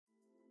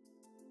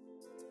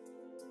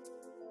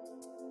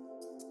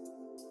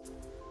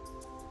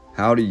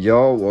Howdy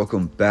y'all,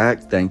 welcome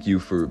back. Thank you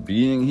for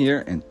being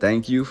here and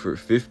thank you for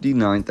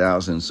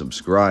 59,000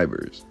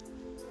 subscribers.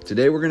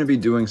 Today we're going to be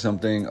doing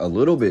something a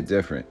little bit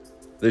different.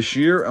 The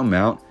sheer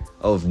amount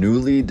of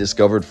newly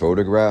discovered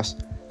photographs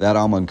that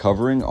I'm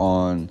uncovering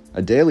on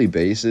a daily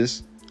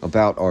basis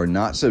about our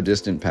not so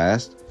distant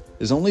past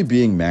is only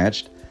being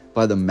matched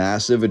by the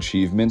massive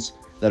achievements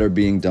that are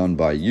being done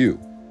by you.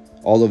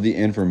 All of the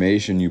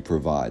information you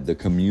provide, the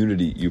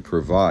community you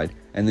provide,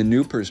 and the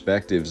new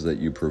perspectives that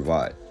you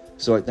provide.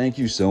 So I thank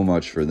you so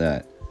much for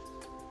that.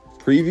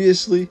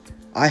 Previously,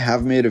 I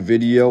have made a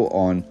video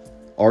on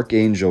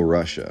Archangel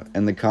Russia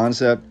and the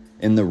concept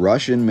in the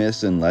Russian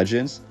myths and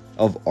legends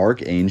of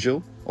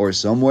Archangel or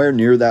somewhere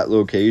near that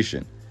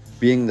location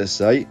being the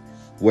site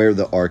where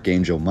the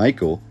Archangel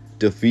Michael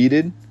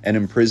defeated and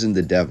imprisoned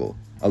the devil,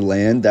 a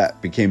land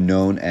that became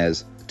known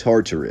as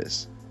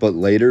Tartarus, but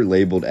later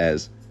labeled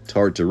as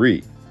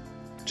Tartary,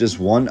 just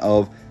one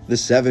of the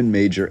 7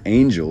 major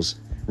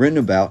angels written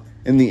about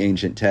in the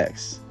ancient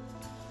texts.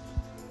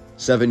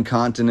 7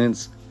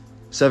 continents,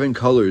 7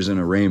 colors in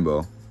a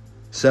rainbow,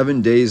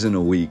 7 days in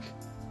a week,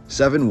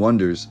 7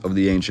 wonders of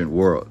the ancient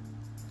world,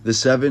 the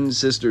 7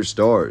 sister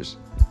stars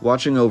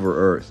watching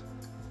over Earth,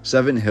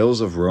 7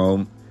 hills of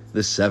Rome,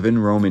 the 7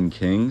 Roman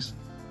kings,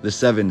 the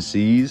 7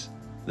 seas,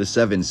 the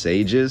 7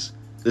 sages,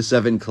 the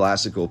 7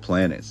 classical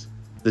planets,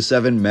 the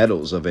 7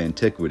 metals of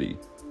antiquity.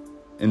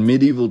 In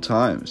medieval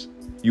times,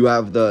 you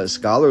have the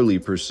scholarly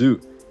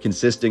pursuit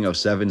consisting of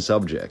 7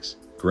 subjects: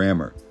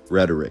 grammar,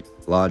 rhetoric,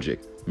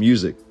 logic,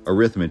 music,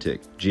 arithmetic,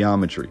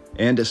 geometry,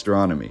 and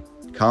astronomy,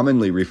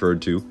 commonly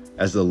referred to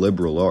as the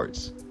liberal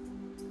arts.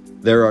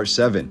 There are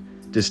 7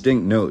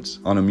 distinct notes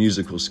on a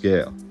musical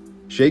scale.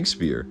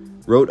 Shakespeare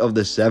wrote of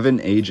the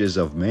 7 ages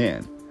of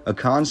man, a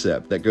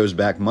concept that goes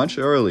back much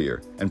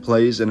earlier and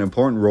plays an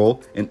important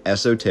role in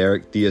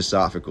esoteric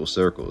theosophical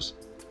circles.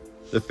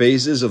 The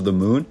phases of the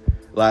moon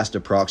last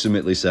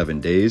approximately 7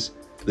 days.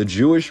 The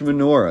Jewish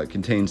menorah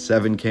contains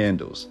 7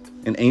 candles.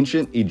 In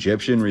ancient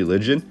Egyptian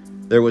religion,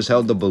 there was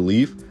held the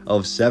belief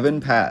of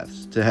 7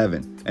 paths to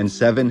heaven and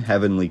 7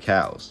 heavenly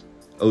cows.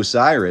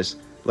 Osiris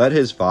led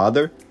his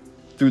father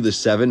through the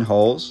 7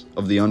 halls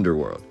of the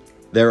underworld.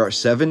 There are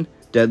 7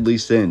 deadly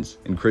sins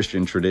in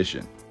Christian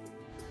tradition.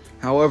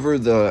 However,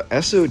 the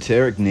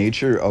esoteric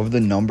nature of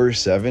the number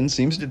 7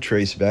 seems to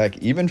trace back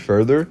even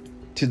further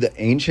to the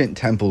ancient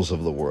temples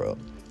of the world,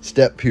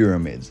 step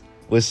pyramids,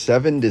 with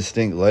 7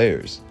 distinct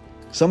layers.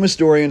 Some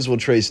historians will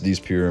trace these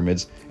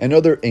pyramids and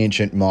other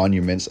ancient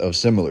monuments of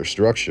similar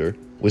structure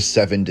with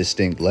 7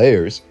 distinct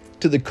layers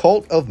to the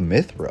cult of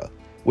Mithra,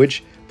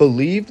 which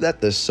believed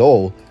that the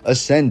soul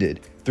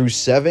ascended through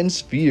 7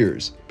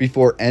 spheres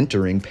before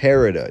entering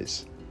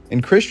paradise. In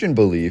Christian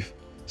belief,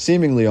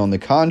 seemingly on the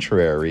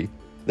contrary,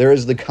 there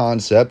is the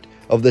concept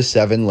of the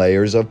 7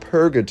 layers of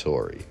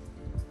purgatory.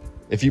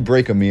 If you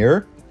break a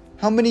mirror,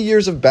 how many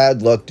years of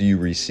bad luck do you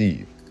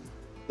receive?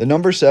 The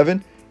number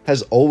 7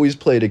 has always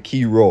played a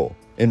key role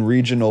in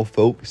regional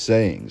folk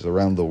sayings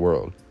around the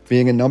world,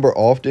 being a number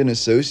often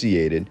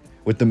associated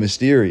with the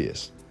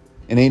mysterious.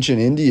 In ancient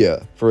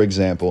India, for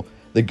example,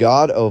 the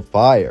god of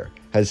fire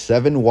has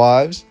 7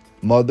 wives,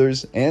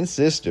 mothers, and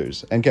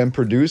sisters and can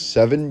produce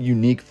 7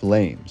 unique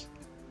flames.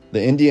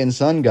 The Indian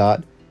sun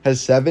god has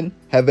 7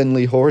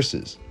 heavenly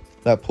horses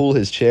that pull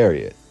his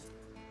chariot.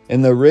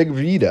 In the Rig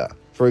Veda,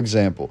 for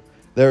example,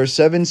 there are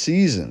 7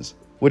 seasons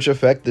which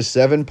affect the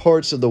 7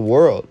 parts of the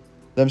world,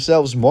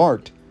 themselves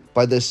marked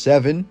by the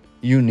 7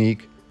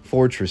 unique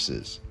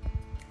fortresses.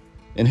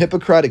 In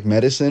Hippocratic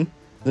medicine,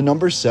 the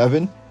number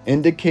 7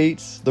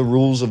 indicates the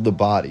rules of the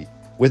body,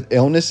 with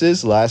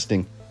illnesses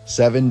lasting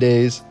 7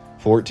 days,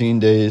 14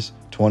 days,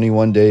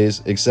 21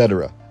 days,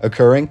 etc.,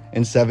 occurring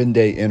in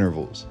 7-day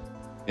intervals.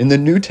 In the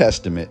New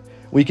Testament,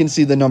 we can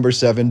see the number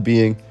 7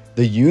 being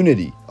the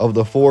unity of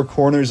the 4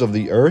 corners of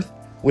the earth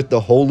with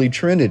the Holy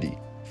Trinity,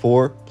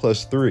 4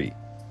 plus 3.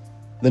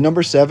 The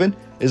number 7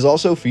 is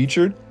also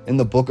featured in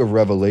the book of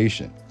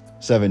Revelation.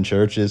 7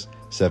 churches,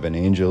 7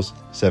 angels,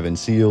 7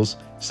 seals,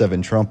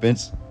 7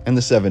 trumpets, and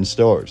the 7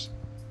 stars.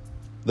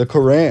 The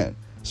Quran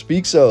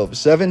speaks of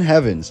 7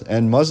 heavens,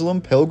 and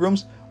Muslim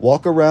pilgrims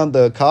walk around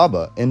the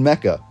Kaaba in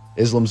Mecca,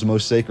 Islam's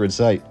most sacred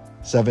site,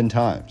 7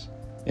 times.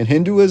 In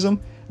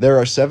Hinduism, there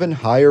are 7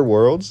 higher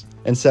worlds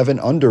and 7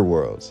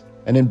 underworlds.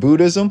 And in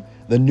Buddhism,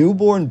 the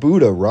newborn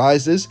Buddha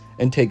rises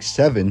and takes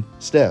 7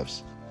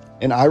 steps.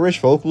 In Irish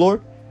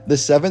folklore, the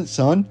 7th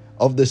son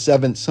of the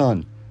 7th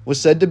son was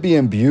said to be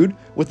imbued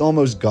with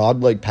almost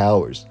godlike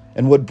powers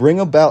and would bring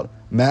about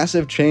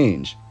massive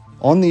change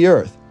on the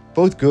earth,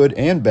 both good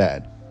and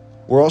bad.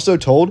 We're also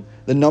told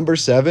the number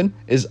 7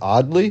 is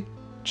oddly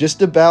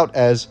just about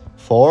as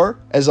far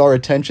as our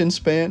attention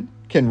span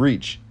can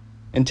reach.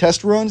 In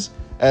test runs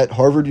at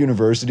Harvard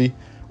University,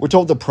 we're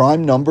told the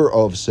prime number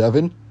of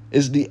 7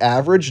 is the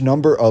average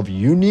number of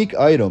unique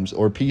items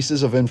or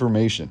pieces of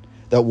information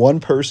that one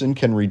person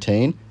can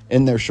retain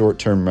in their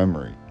short-term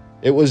memory.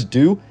 It was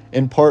due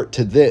in part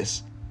to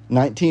this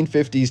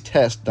 1950s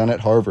test done at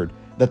Harvard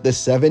that the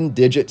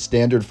 7-digit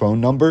standard phone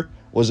number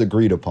was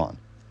agreed upon.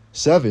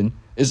 7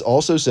 is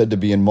also said to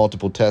be in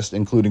multiple tests,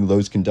 including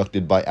those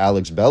conducted by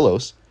Alex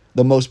Bellos,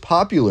 the most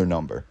popular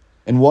number.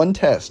 In one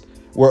test,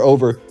 where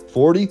over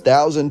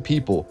 40,000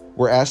 people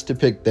were asked to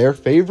pick their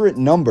favorite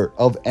number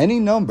of any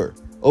number,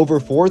 over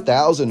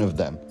 4,000 of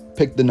them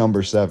picked the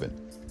number 7.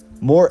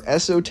 More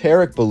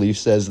esoteric belief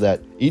says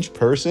that each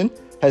person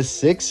has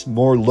 6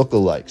 more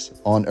lookalikes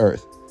on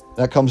Earth.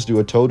 That comes to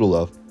a total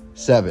of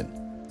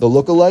 7. The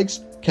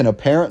lookalikes can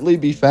apparently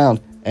be found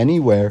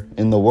anywhere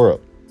in the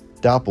world.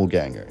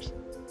 Doppelgangers.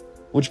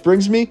 Which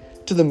brings me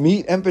to the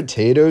meat and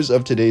potatoes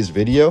of today's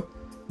video.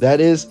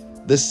 That is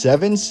the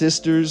 7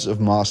 Sisters of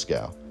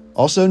Moscow,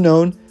 also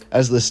known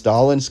as the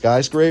Stalin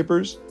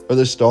Skyscrapers or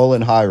the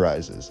Stalin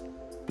high-rises.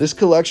 This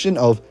collection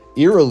of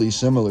eerily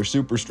similar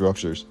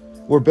superstructures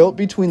were built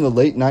between the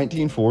late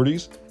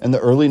 1940s and the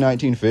early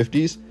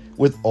 1950s,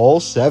 with all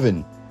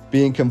 7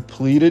 being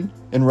completed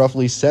in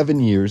roughly 7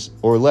 years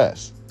or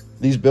less.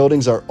 These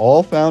buildings are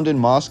all found in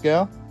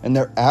Moscow, and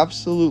they're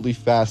absolutely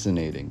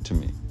fascinating to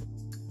me.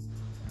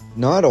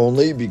 Not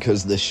only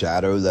because the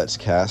shadow that's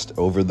cast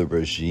over the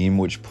regime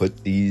which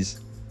put these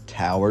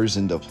towers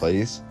into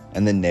place,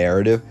 and the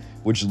narrative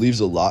which leaves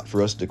a lot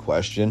for us to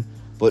question,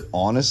 but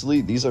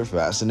honestly, these are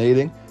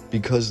fascinating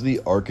because of the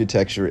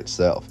architecture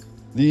itself.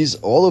 These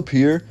all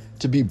appear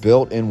to be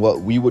built in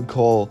what we would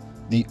call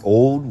the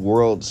old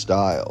world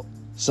style.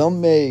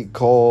 Some may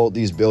call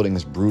these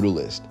buildings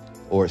brutalist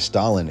or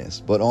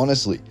Stalinist, but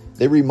honestly,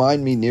 they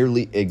remind me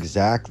nearly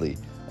exactly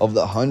of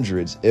the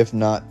hundreds, if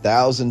not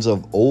thousands,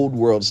 of old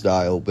world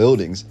style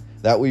buildings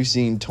that we've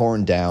seen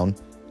torn down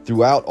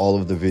throughout all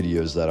of the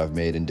videos that I've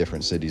made in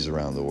different cities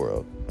around the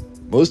world.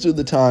 Most of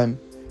the time,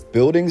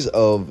 buildings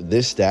of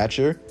this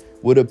stature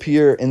would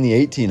appear in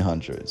the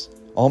 1800s,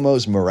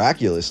 almost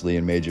miraculously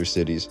in major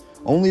cities,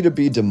 only to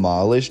be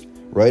demolished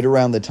right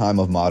around the time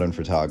of modern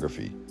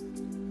photography.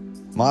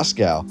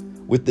 Moscow,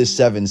 with the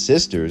 7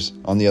 Sisters,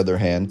 on the other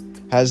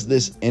hand, has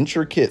this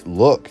intricate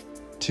look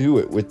to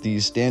it with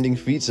these standing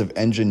feats of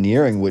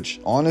engineering, which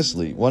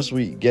honestly, once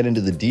we get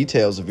into the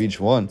details of each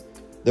one,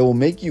 that will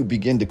make you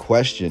begin to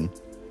question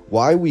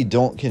why we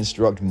don't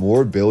construct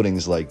more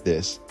buildings like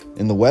this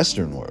in the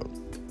Western world.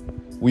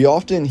 We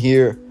often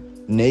hear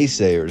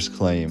naysayers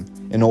claim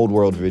in old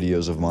world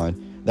videos of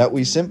mine that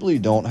we simply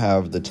don't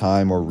have the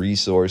time or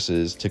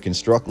resources to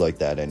construct like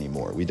that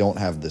anymore. We don't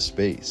have the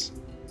space.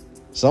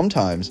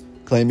 Sometimes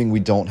claiming we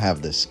don't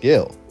have the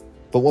skill.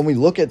 But when we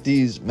look at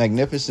these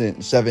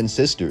magnificent 7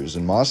 Sisters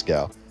in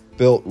Moscow,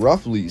 built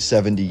roughly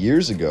 70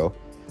 years ago,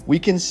 we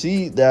can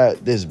see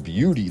that this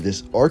beauty,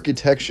 this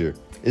architecture,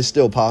 is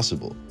still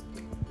possible.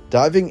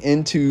 Diving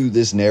into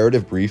this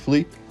narrative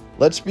briefly,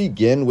 let's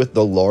begin with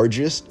the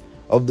largest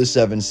of the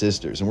 7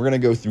 Sisters, and we're going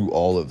to go through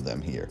all of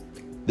them here.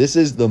 This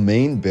is the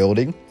main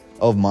building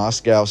of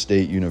Moscow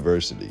State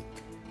University.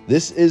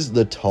 This is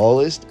the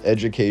tallest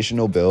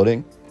educational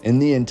building in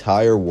the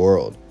entire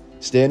world,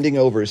 standing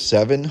over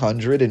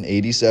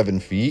 787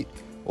 feet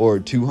or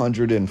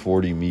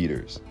 240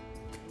 meters.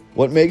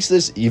 What makes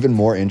this even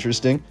more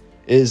interesting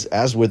is,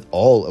 as with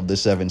all of the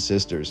 7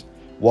 Sisters,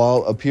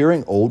 while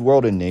appearing old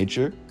world in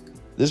nature,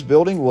 this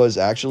building was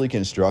actually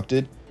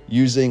constructed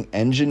using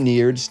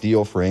engineered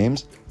steel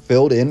frames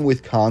filled in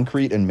with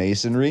concrete and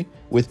masonry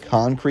with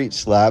concrete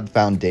slab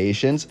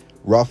foundations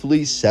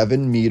roughly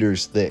 7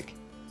 meters thick,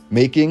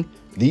 making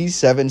these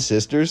 7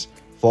 Sisters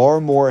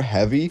far more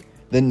heavy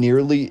than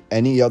nearly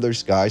any other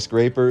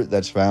skyscraper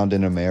that's found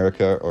in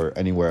America or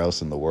anywhere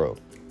else in the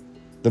world.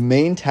 The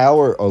main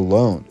tower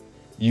alone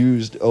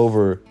used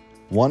over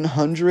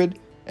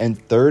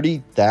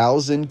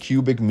 130,000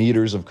 cubic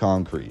meters of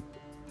concrete.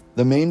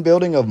 The main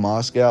building of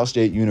Moscow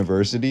State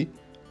University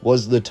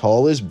was the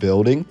tallest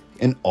building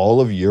in all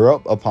of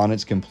Europe upon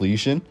its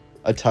completion,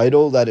 a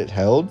title that it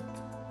held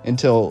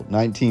until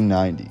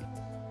 1990.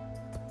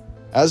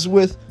 As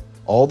with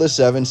all the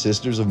 7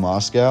 Sisters of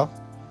Moscow,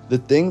 the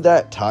thing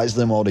that ties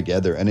them all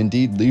together, and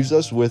indeed leaves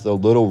us with a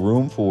little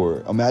room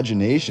for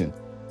imagination,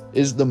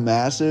 is the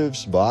massive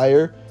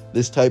spire,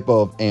 this type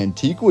of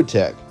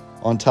antiquitech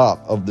on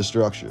top of the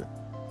structure.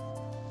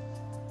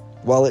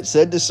 While it's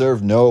said to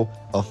serve no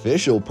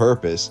official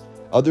purpose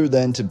other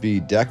than to be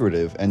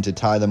decorative and to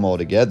tie them all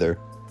together,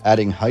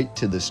 adding height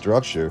to the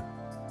structure,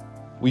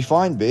 we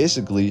find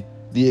basically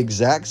the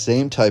exact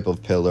same type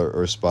of pillar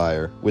or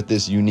spire with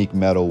this unique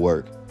metal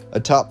work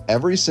atop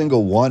every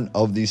single one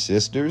of these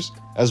sisters,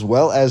 as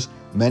well as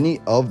many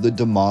of the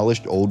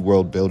demolished old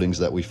world buildings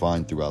that we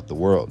find throughout the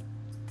world.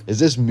 Is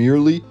this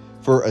merely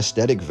for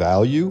aesthetic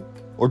value,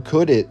 or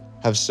could it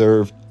have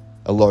served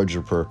a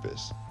larger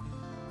purpose?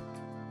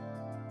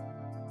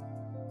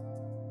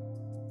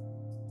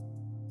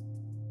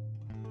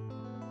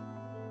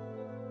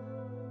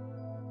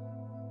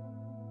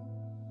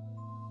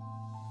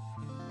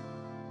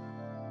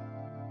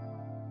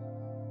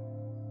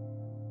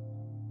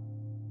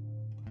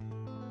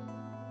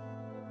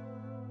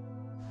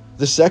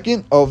 The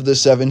second of the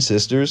 7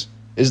 Sisters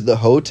is the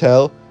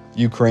Hotel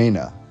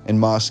Ukraina in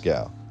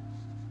Moscow.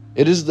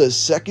 It is the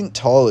second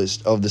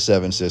tallest of the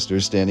 7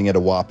 Sisters, standing at a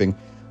whopping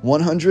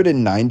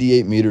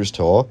 198 meters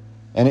tall,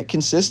 and it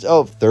consists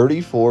of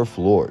 34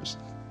 floors.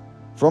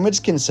 From its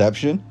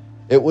conception,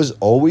 it was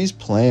always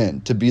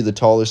planned to be the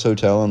tallest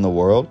hotel in the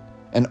world,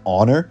 an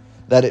honor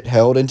that it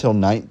held until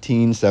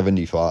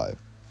 1975.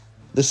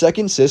 The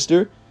second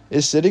sister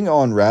is sitting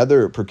on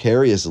rather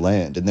precarious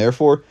land and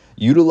therefore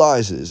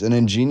utilizes an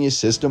ingenious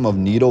system of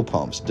needle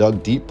pumps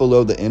dug deep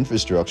below the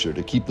infrastructure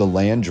to keep the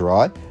land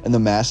dry and the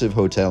massive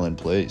hotel in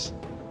place.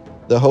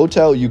 The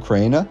Hotel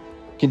Ukraina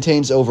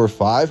contains over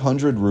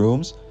 500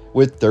 rooms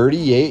with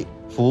 38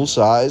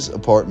 full-size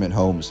apartment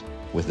homes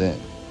within.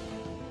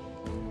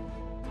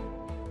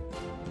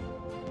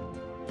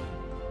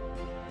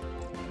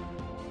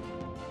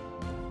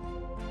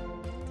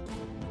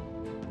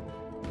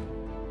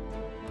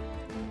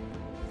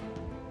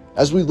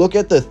 As we look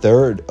at the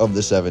third of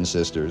the seven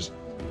sisters,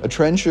 a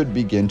trend should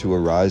begin to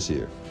arise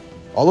here.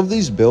 All of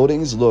these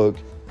buildings look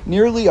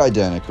nearly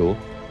identical,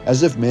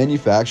 as if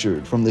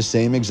manufactured from the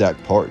same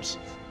exact parts,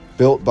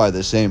 built by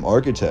the same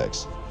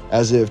architects,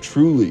 as if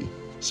truly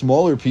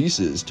smaller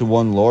pieces to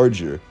one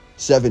larger,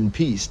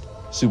 seven-pieced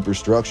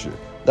superstructure.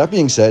 That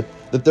being said,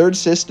 the third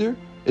sister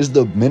is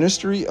the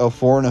Ministry of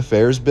Foreign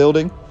Affairs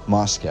building,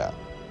 Moscow.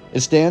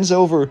 It stands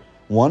over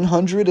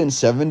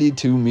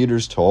 172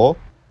 meters tall,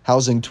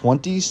 housing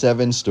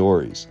 27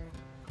 stories.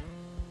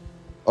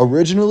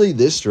 Originally,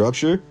 this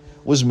structure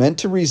was meant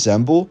to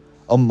resemble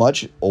a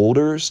much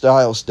older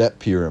style step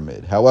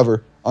pyramid.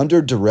 However, under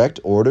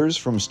direct orders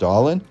from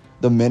Stalin,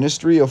 the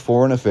Ministry of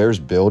Foreign Affairs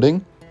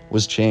building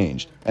was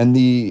changed, and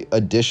the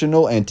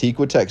additional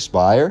antiquitech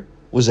spire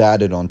was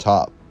added on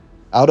top.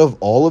 Out of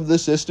all of the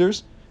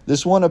sisters,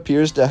 this one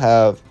appears to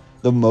have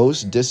the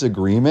most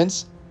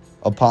disagreements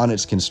upon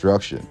its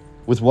construction,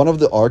 with one of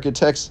the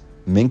architects,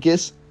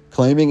 Minkus,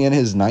 claiming in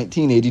his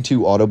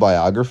 1982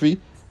 autobiography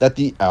that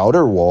the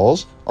outer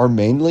walls are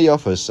mainly a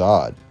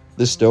facade.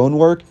 The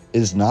stonework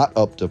is not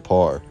up to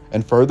par,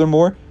 and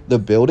furthermore, the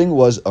building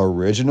was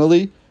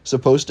originally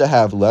supposed to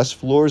have less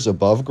floors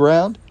above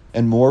ground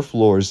and more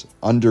floors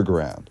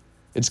underground.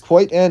 It's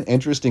quite an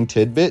interesting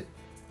tidbit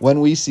when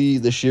we see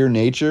the sheer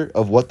nature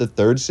of what the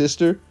third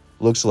sister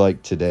looks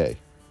like today.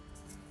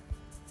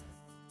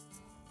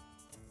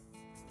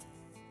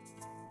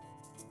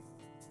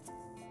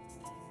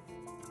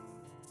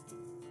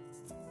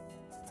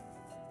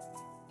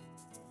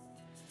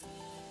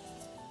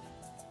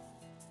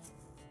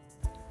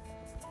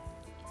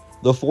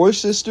 The fourth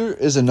sister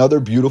is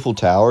another beautiful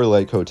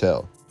tower-like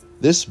hotel.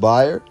 This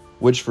spire,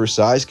 which for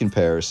size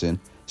comparison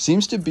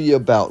seems to be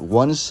about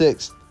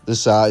 1/6 the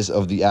size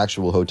of the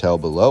actual hotel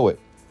below it,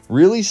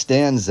 really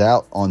stands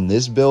out on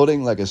this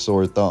building like a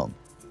sore thumb.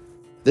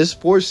 This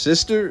fourth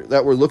sister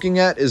that we're looking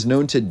at is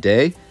known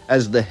today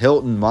as the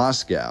Hilton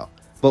Moscow,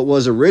 but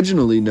was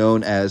originally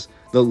known as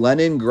the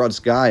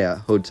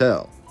Leningradskaya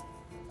Hotel.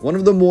 One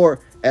of the more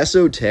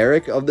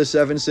esoteric of the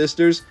seven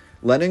sisters,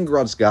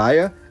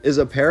 Leningradskaya is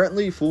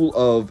apparently full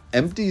of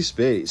empty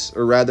space,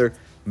 or rather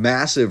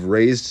massive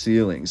raised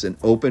ceilings and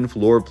open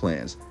floor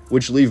plans,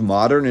 which leave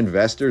modern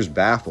investors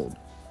baffled.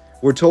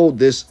 We're told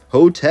this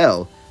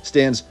hotel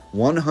stands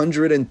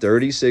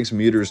 136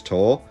 meters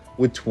tall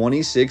with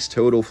 26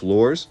 total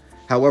floors.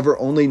 However,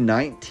 only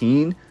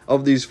 19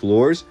 of these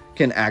floors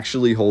can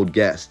actually hold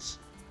guests.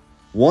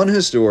 One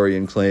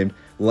historian claimed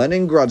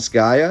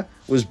Leningradskaya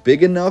was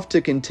big enough to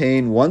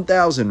contain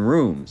 1,000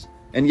 rooms,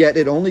 and yet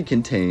it only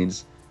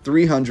contains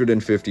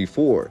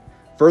 354,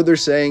 further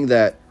saying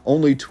that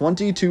only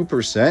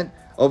 22%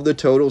 of the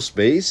total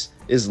space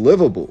is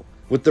livable,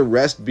 with the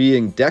rest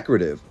being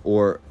decorative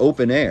or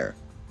open air.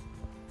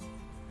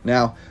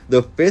 Now,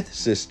 the fifth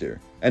sister,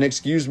 and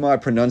excuse my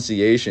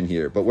pronunciation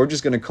here, but we're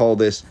just going to call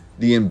this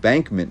the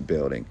Embankment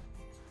Building.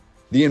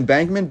 The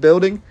Embankment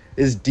Building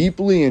is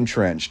deeply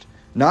entrenched,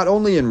 not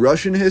only in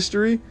Russian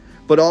history,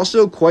 but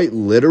also quite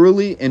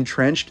literally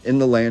entrenched in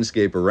the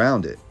landscape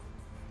around it.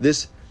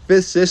 This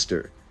fifth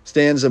sister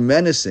stands a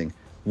menacing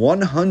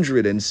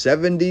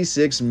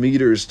 176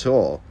 meters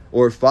tall,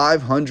 or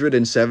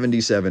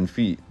 577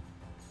 feet.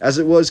 As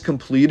it was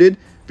completed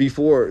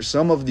before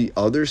some of the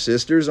other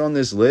sisters on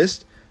this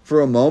list,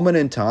 for a moment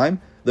in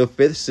time, the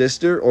fifth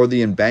sister, or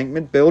the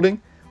Embankment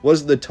Building,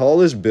 was the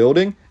tallest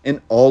building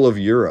in all of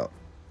Europe.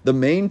 The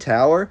main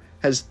tower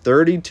has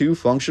 32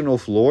 functional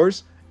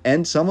floors,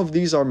 and some of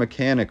these are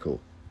mechanical.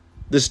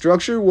 The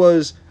structure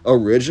was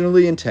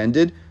originally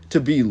intended to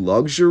be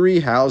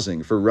luxury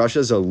housing for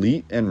Russia's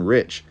elite and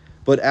rich,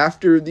 but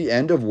after the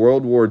end of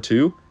World War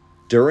II,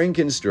 during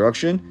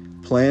construction,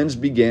 plans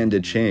began to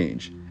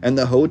change, and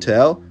the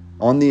hotel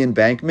on the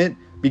embankment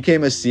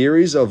became a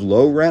series of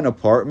low-rent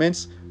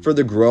apartments for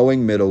the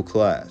growing middle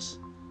class.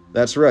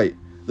 That's right,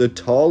 the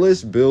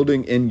tallest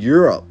building in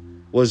Europe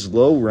was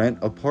low-rent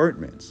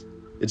apartments.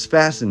 It's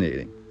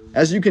fascinating.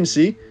 As you can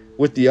see,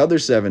 with the other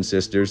seven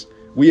sisters,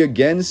 we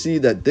again see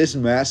that this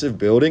massive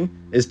building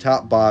is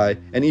topped by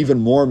an even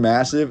more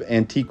massive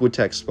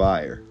antiquitech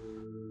spire.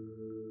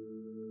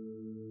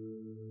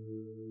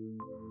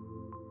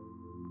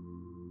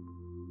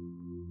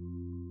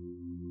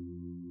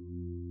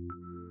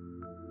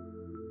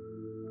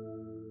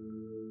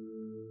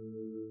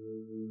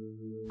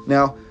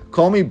 Now,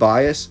 Call me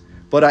biased,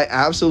 but I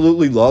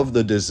absolutely love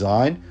the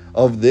design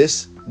of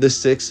this, the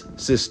sixth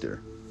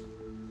sister.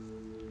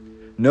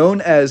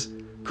 Known as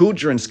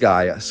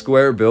Kudrinskaya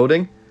Square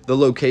building, the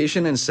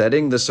location and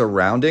setting, the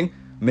surrounding,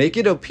 make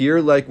it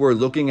appear like we're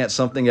looking at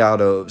something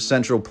out of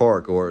Central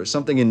Park or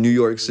something in New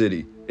York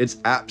City. It's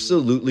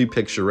absolutely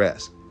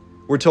picturesque.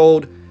 We're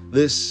told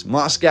this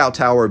Moscow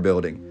Tower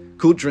building,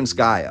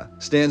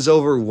 Kudrinskaya, stands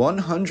over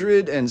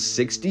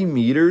 160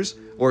 meters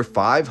or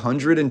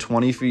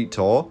 520 feet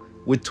tall,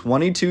 with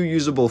 22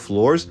 usable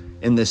floors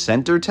in the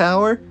center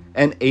tower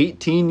and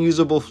 18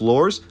 usable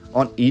floors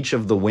on each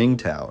of the wing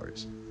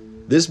towers.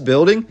 This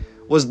building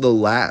was the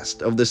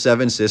last of the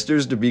Seven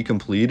Sisters to be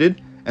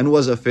completed and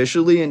was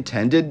officially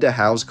intended to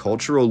house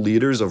cultural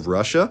leaders of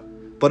Russia,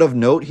 but of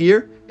note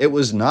here, it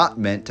was not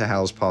meant to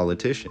house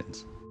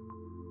politicians.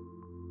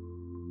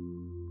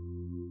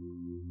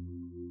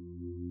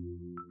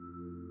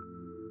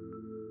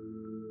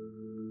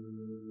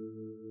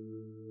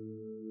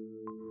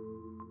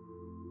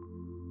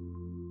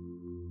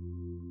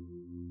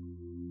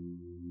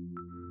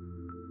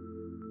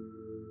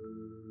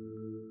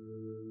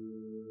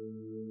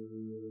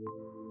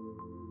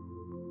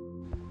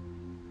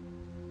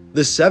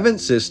 The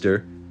seventh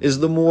sister is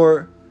the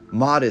more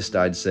modest,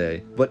 I'd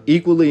say, but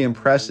equally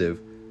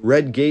impressive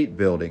Red Gate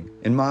building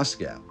in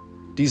Moscow.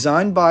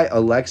 Designed by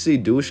Alexei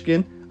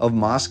Dushkin of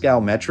Moscow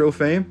Metro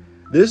fame,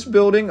 this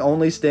building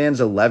only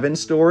stands 11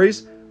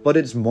 stories, but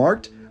it's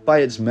marked by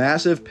its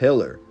massive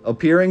pillar,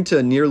 appearing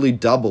to nearly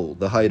double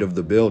the height of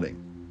the building.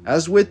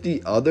 As with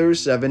the other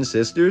Seven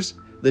Sisters,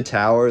 the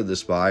tower, the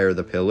spire,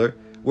 the pillar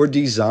were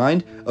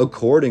designed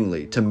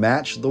accordingly to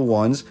match the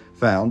ones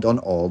found on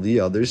all the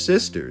other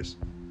sisters.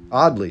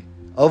 Oddly,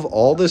 of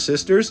all the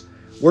sisters,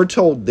 we're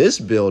told this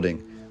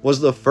building was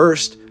the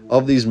first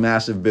of these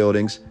massive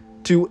buildings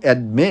to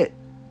admit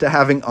to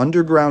having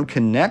underground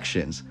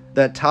connections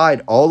that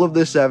tied all of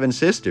the Seven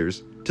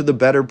Sisters to the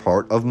better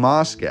part of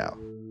Moscow.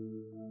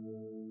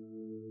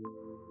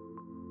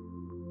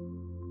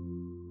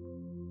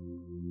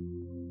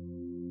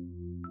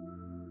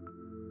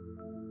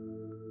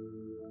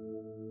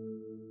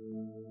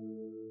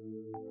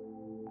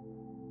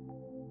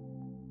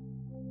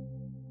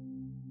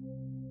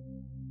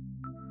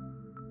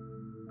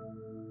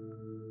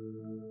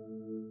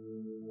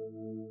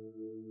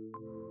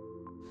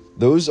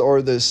 Those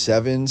are the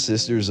Seven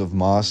Sisters of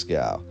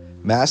Moscow.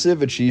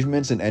 Massive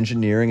achievements in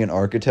engineering and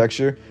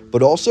architecture,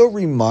 but also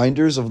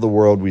reminders of the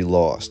world we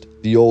lost,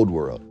 the old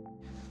world,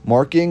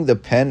 marking the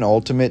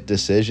penultimate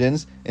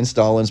decisions in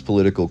Stalin's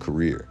political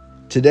career.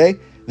 Today,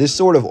 this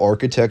sort of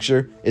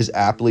architecture is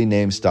aptly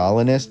named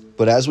Stalinist,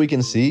 but as we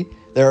can see,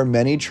 there are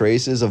many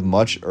traces of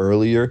much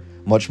earlier,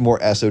 much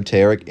more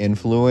esoteric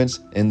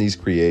influence in these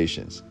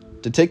creations.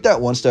 To take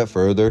that one step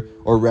further,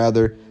 or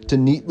rather, to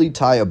neatly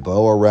tie a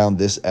bow around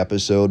this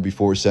episode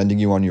before sending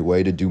you on your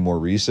way to do more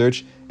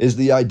research, is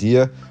the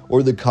idea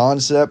or the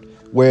concept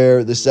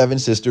where the Seven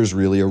Sisters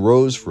really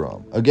arose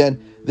from.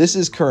 Again, this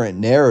is current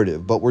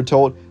narrative, but we're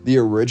told the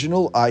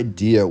original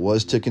idea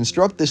was to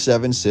construct the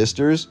Seven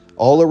Sisters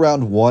all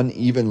around one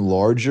even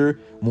larger,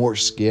 more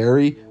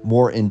scary,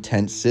 more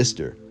intense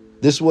sister.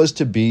 This was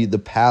to be the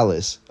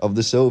palace of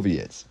the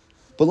Soviets.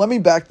 But let me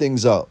back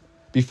things up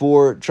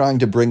before trying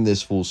to bring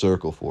this full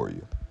circle for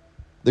you.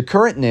 The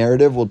current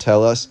narrative will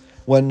tell us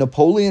when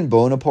Napoleon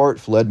Bonaparte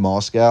fled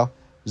Moscow,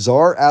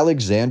 Tsar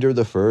Alexander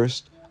I,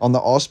 on the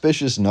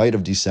auspicious night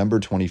of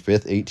December 25,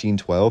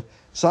 1812,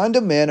 signed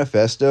a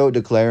manifesto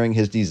declaring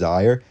his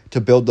desire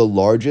to build the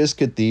largest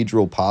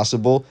cathedral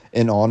possible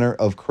in honor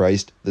of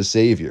Christ the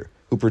Savior,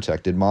 who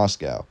protected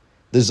Moscow.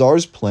 The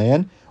Tsar's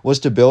plan was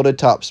to build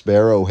atop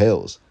Sparrow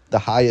Hills, the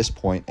highest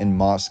point in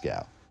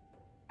Moscow.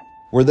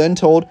 We're then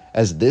told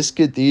as this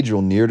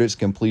cathedral neared its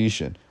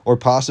completion, or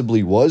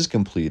possibly was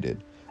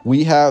completed,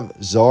 we have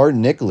Tsar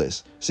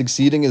Nicholas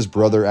succeeding his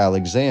brother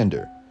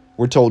Alexander.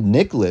 We're told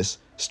Nicholas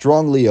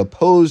strongly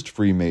opposed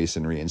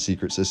Freemasonry and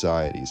secret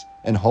societies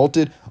and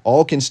halted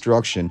all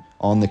construction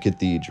on the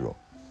cathedral.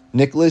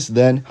 Nicholas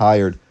then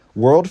hired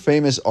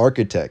world-famous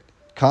architect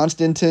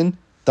Konstantin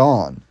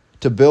Thon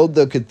to build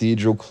the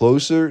cathedral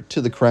closer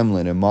to the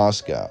Kremlin in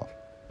Moscow.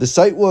 The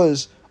site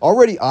was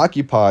already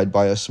occupied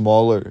by a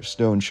smaller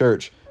stone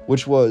church,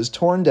 which was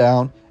torn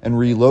down and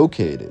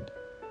relocated.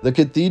 The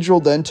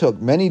cathedral then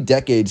took many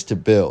decades to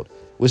build,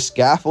 with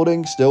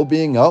scaffolding still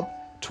being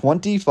up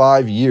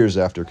 25 years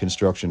after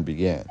construction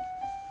began.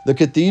 The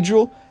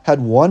cathedral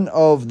had one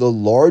of the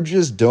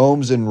largest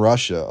domes in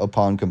Russia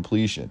upon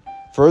completion,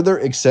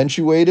 further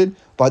accentuated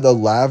by the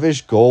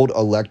lavish gold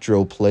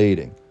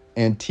electroplating,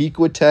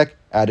 antiquitech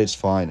at its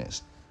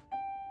finest.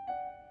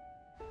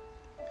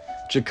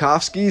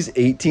 Tchaikovsky's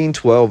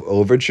 1812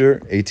 overture,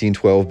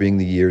 1812 being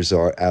the year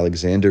Tsar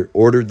Alexander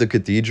ordered the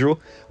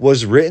cathedral,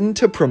 was written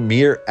to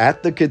premiere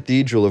at the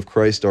Cathedral of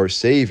Christ our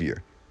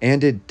Savior,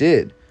 and it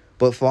did.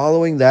 But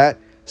following that,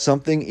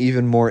 something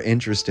even more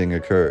interesting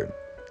occurred.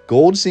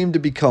 Gold seemed to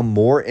become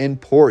more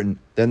important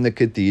than the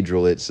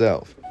cathedral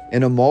itself.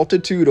 In a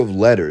multitude of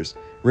letters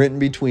written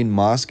between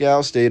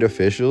Moscow state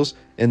officials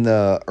in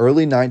the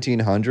early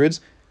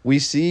 1900s, we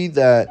see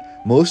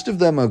that most of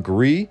them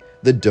agree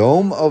the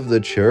dome of the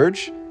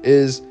church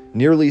is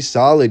nearly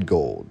solid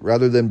gold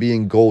rather than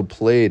being gold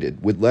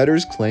plated, with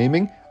letters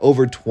claiming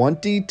over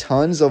 20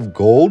 tons of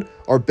gold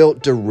are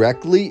built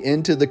directly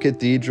into the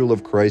Cathedral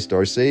of Christ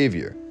our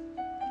Savior.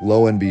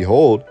 Lo and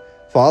behold,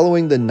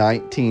 following the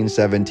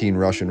 1917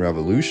 Russian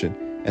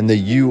Revolution and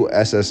the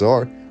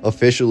USSR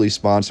officially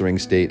sponsoring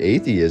state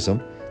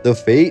atheism, the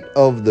fate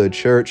of the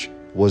church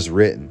was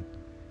written.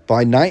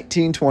 By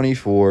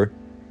 1924,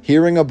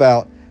 hearing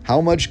about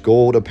how much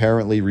gold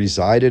apparently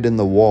resided in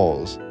the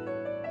walls,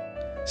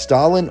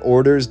 Stalin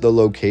orders the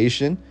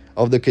location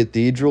of the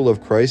Cathedral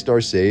of Christ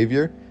our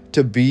Savior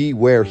to be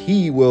where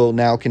he will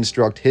now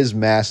construct his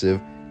massive,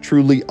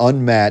 truly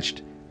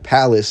unmatched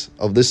palace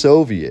of the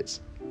Soviets.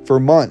 For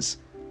months,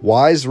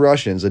 wise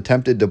Russians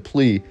attempted to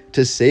plead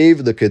to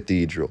save the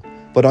cathedral,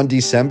 but on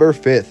December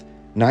 5th,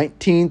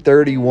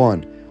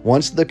 1931,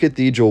 once the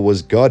cathedral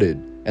was gutted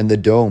and the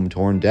dome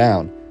torn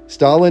down,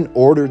 Stalin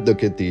ordered the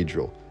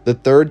cathedral, the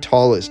third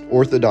tallest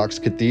Orthodox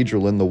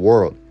cathedral in the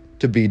world,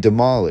 to be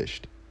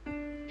demolished.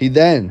 He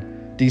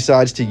then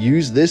decides to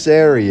use this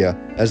area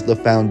as the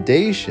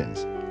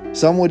foundations.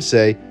 Some would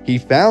say he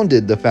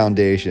founded the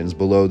foundations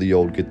below the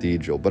old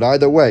cathedral, but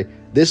either way,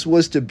 this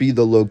was to be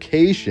the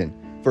location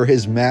for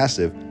his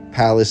massive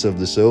Palace of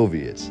the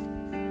Soviets.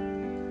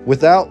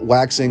 Without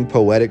waxing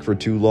poetic for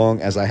too long,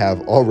 as I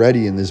have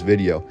already in this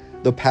video,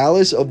 the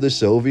Palace of the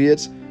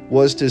Soviets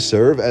was to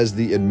serve as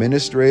the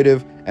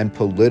administrative and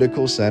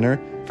political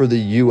center for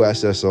the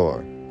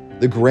USSR.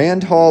 The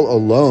Grand Hall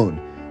alone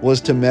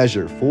was to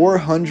measure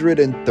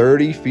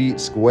 430 feet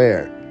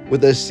square,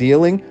 with a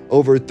ceiling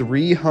over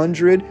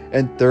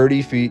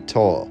 330 feet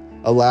tall,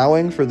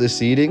 allowing for the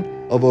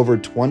seating of over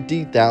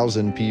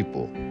 20,000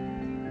 people.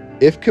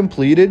 If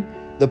completed,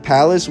 the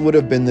palace would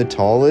have been the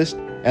tallest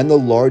and the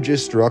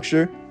largest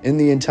structure in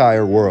the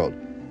entire world,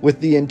 with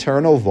the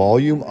internal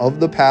volume of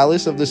the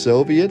Palace of the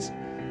Soviets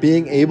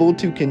being able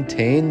to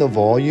contain the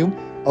volume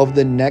of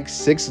the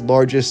next 6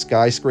 largest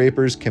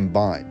skyscrapers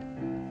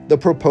combined. The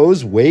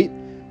proposed weight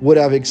would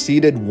have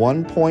exceeded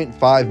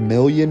 1.5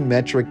 million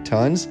metric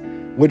tons,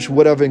 which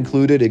would have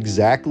included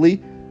exactly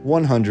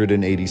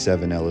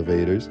 187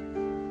 elevators.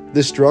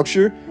 The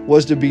structure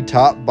was to be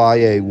topped by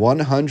a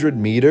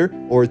 100-meter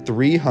or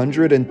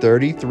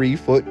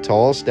 333-foot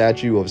tall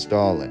statue of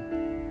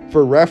Stalin.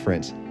 For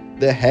reference,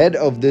 the head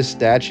of this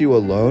statue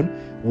alone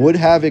would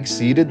have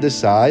exceeded the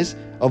size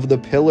of the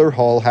Pillar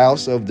Hall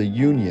House of the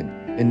Union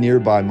in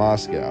nearby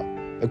Moscow.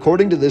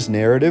 According to this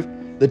narrative,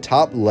 the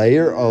top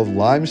layer of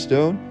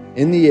limestone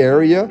in the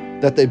area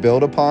that they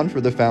built upon for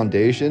the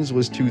foundations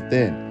was too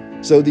thin,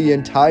 so the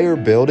entire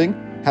building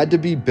had to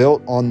be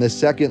built on the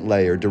second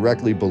layer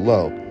directly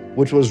below,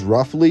 which was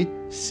roughly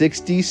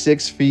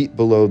 66 feet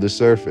below the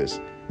surface,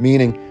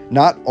 meaning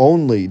not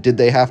only did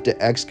they have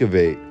to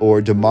excavate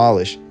or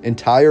demolish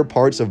entire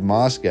parts of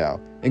Moscow,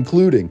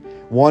 including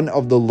one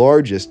of the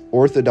largest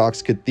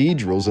Orthodox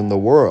cathedrals in the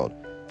world,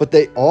 but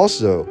they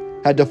also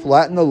had to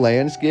flatten the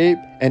landscape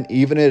and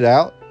even it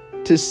out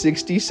to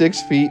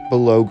 66 feet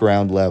below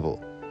ground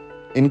level.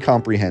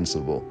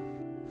 Incomprehensible.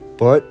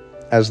 But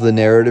as the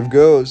narrative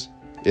goes,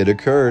 it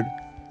occurred.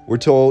 We're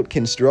told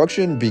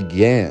construction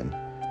began.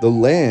 The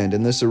land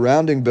and the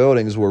surrounding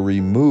buildings were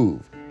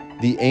removed.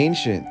 The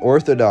ancient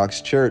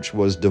Orthodox church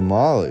was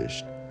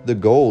demolished. The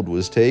gold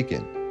was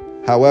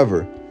taken.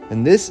 However,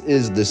 and this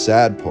is the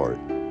sad part,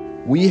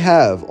 we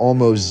have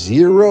almost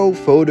zero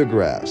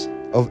photographs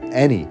of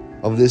any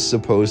of this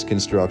supposed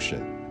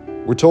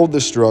construction. We're told the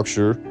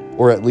structure,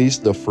 or at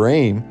least the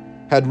frame,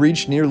 had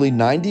reached nearly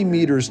 90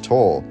 meters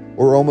tall,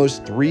 or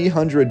almost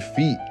 300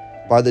 feet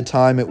by the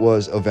time it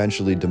was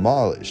eventually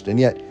demolished, and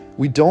yet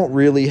we don't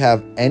really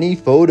have any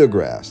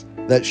photographs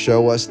that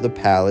show us the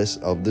Palace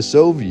of the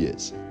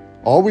Soviets.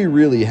 All we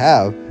really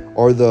have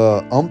are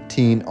the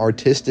umpteen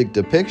artistic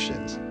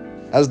depictions.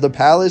 As the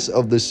Palace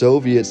of the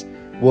Soviets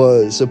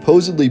was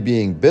supposedly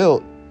being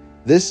built,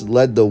 this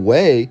led the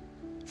way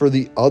for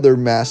the other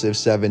massive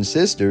Seven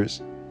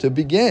Sisters to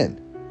begin.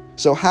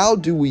 So how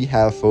do we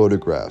have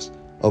photographs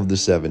of the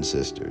Seven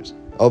Sisters,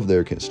 of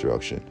their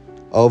construction,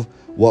 of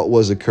what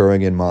was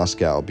occurring in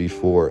Moscow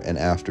before and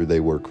after they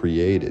were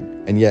created,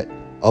 and yet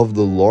of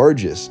the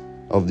largest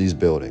of these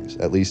buildings,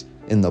 at least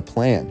in the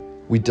plan,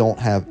 we don't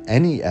have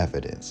any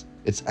evidence?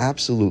 It's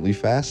absolutely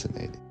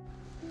fascinating.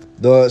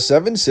 The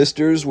Seven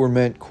Sisters were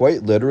meant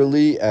quite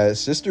literally as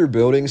sister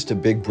buildings to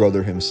Big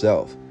Brother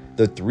himself,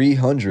 the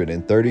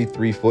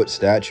 333-foot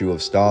statue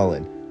of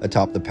Stalin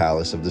atop the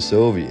Palace of the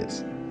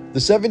Soviets. The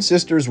Seven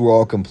Sisters were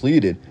all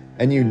completed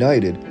and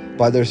united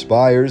by their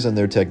spires and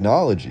their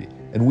technology,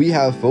 and we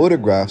have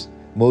photographs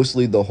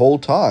mostly the whole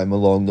time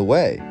along the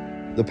way.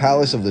 The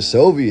Palace of the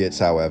Soviets,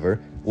 however,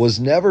 was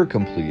never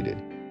completed.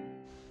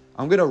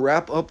 I'm going to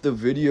wrap up the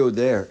video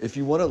there. If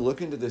you want to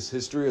look into this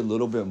history a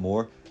little bit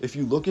more, if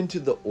you look into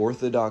the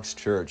Orthodox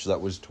Church that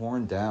was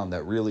torn down,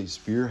 that really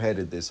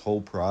spearheaded this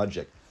whole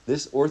project,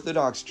 this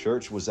Orthodox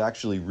Church was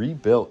actually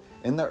rebuilt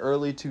in the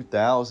early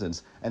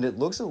 2000s, and it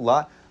looks a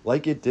lot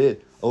like it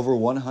did over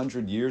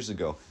 100 years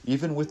ago,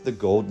 even with the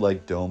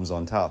gold-like domes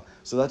on top.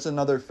 So that's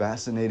another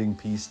fascinating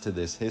piece to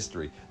this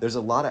history. There's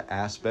a lot of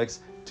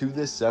aspects to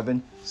this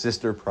Seven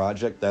Sister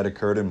project that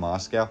occurred in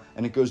Moscow,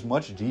 and it goes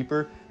much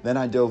deeper than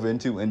I dove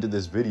into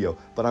this video,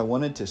 but I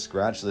wanted to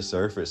scratch the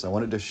surface. I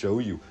wanted to show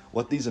you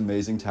what these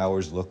amazing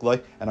towers look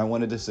like, and I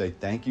wanted to say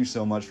thank you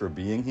so much for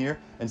being here,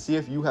 and see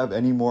if you have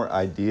any more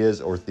ideas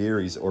or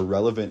theories or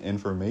relevant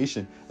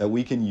information that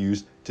we can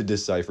use to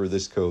decipher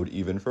this code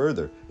even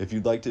further. If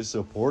you'd like to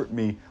support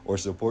me or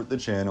support the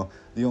channel,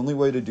 the only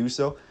way to do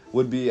so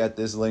would be at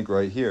this link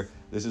right here.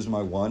 This is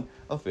my one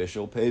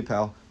official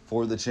PayPal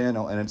for the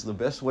channel, and it's the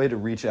best way to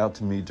reach out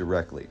to me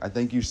directly. I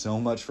thank you so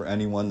much for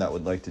anyone that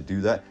would like to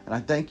do that, and I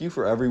thank you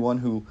for everyone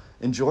who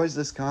enjoys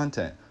this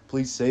content.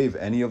 Please save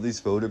any of these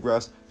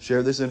photographs,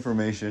 share this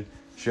information,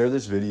 share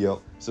this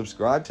video,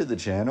 subscribe to the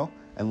channel,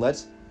 and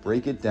let's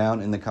break it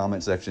down in the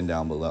comment section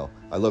down below.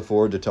 I look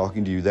forward to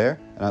talking to you there,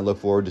 and I look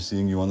forward to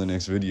seeing you on the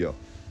next video.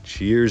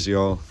 Cheers,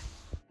 y'all.